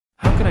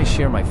can I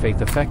share my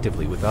faith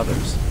effectively with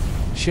others?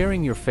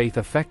 Sharing your faith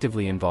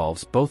effectively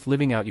involves both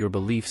living out your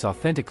beliefs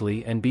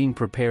authentically and being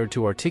prepared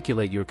to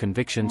articulate your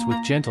convictions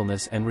with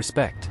gentleness and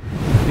respect.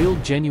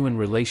 Build genuine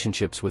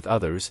relationships with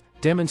others,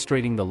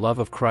 demonstrating the love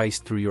of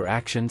Christ through your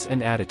actions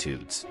and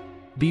attitudes.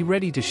 Be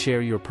ready to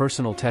share your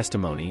personal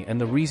testimony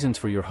and the reasons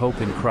for your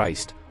hope in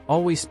Christ,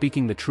 always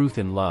speaking the truth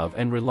in love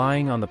and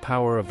relying on the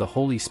power of the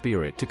Holy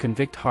Spirit to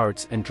convict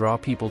hearts and draw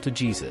people to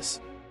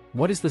Jesus.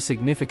 What is the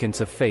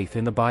significance of faith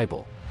in the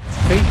Bible?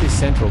 Faith is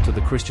central to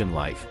the Christian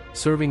life,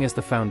 serving as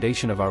the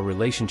foundation of our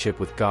relationship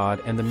with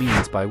God and the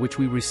means by which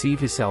we receive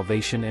His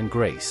salvation and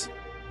grace.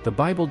 The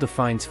Bible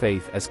defines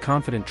faith as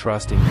confident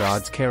trust in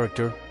God's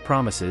character,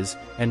 promises,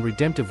 and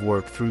redemptive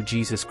work through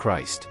Jesus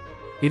Christ.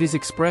 It is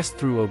expressed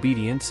through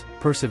obedience,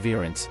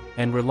 perseverance,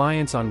 and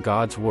reliance on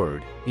God's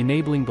Word,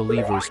 enabling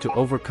believers to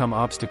overcome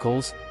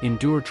obstacles,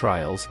 endure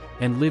trials,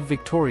 and live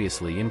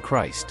victoriously in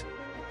Christ.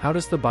 How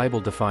does the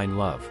Bible define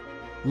love?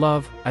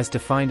 Love, as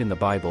defined in the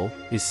Bible,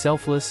 is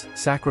selfless,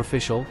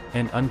 sacrificial,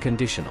 and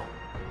unconditional.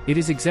 It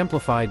is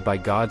exemplified by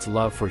God's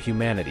love for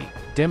humanity,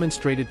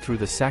 demonstrated through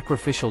the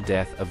sacrificial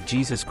death of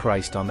Jesus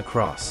Christ on the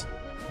cross.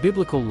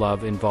 Biblical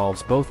love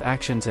involves both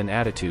actions and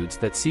attitudes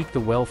that seek the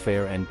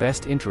welfare and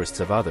best interests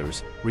of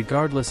others,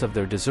 regardless of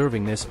their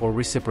deservingness or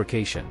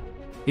reciprocation.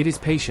 It is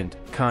patient,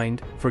 kind,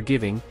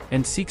 forgiving,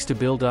 and seeks to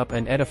build up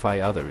and edify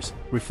others,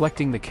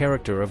 reflecting the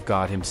character of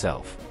God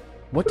Himself.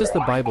 What does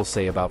the Bible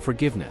say about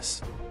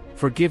forgiveness?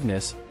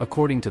 Forgiveness,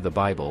 according to the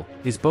Bible,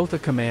 is both a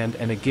command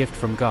and a gift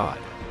from God.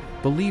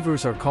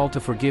 Believers are called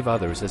to forgive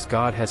others as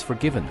God has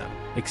forgiven them,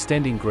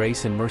 extending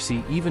grace and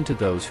mercy even to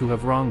those who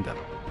have wronged them.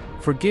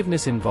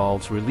 Forgiveness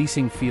involves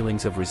releasing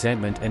feelings of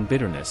resentment and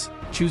bitterness,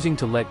 choosing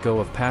to let go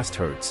of past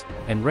hurts,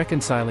 and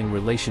reconciling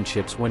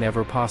relationships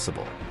whenever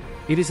possible.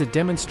 It is a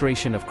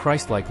demonstration of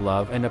Christ-like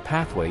love and a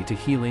pathway to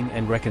healing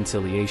and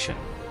reconciliation.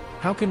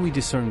 How can we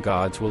discern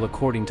God's will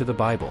according to the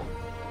Bible?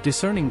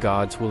 Discerning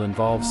God's will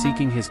involve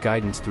seeking His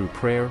guidance through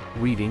prayer,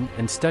 reading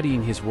and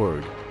studying His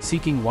Word,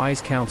 seeking wise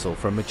counsel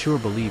from mature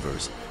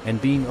believers,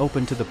 and being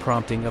open to the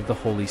prompting of the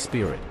Holy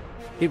Spirit.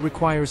 It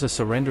requires a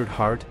surrendered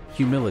heart,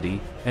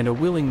 humility, and a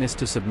willingness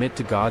to submit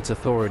to God's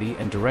authority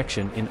and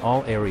direction in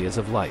all areas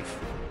of life.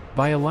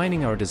 By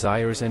aligning our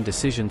desires and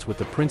decisions with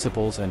the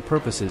principles and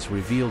purposes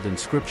revealed in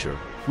Scripture,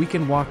 we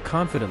can walk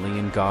confidently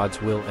in God's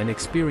will and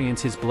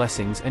experience His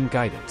blessings and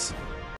guidance.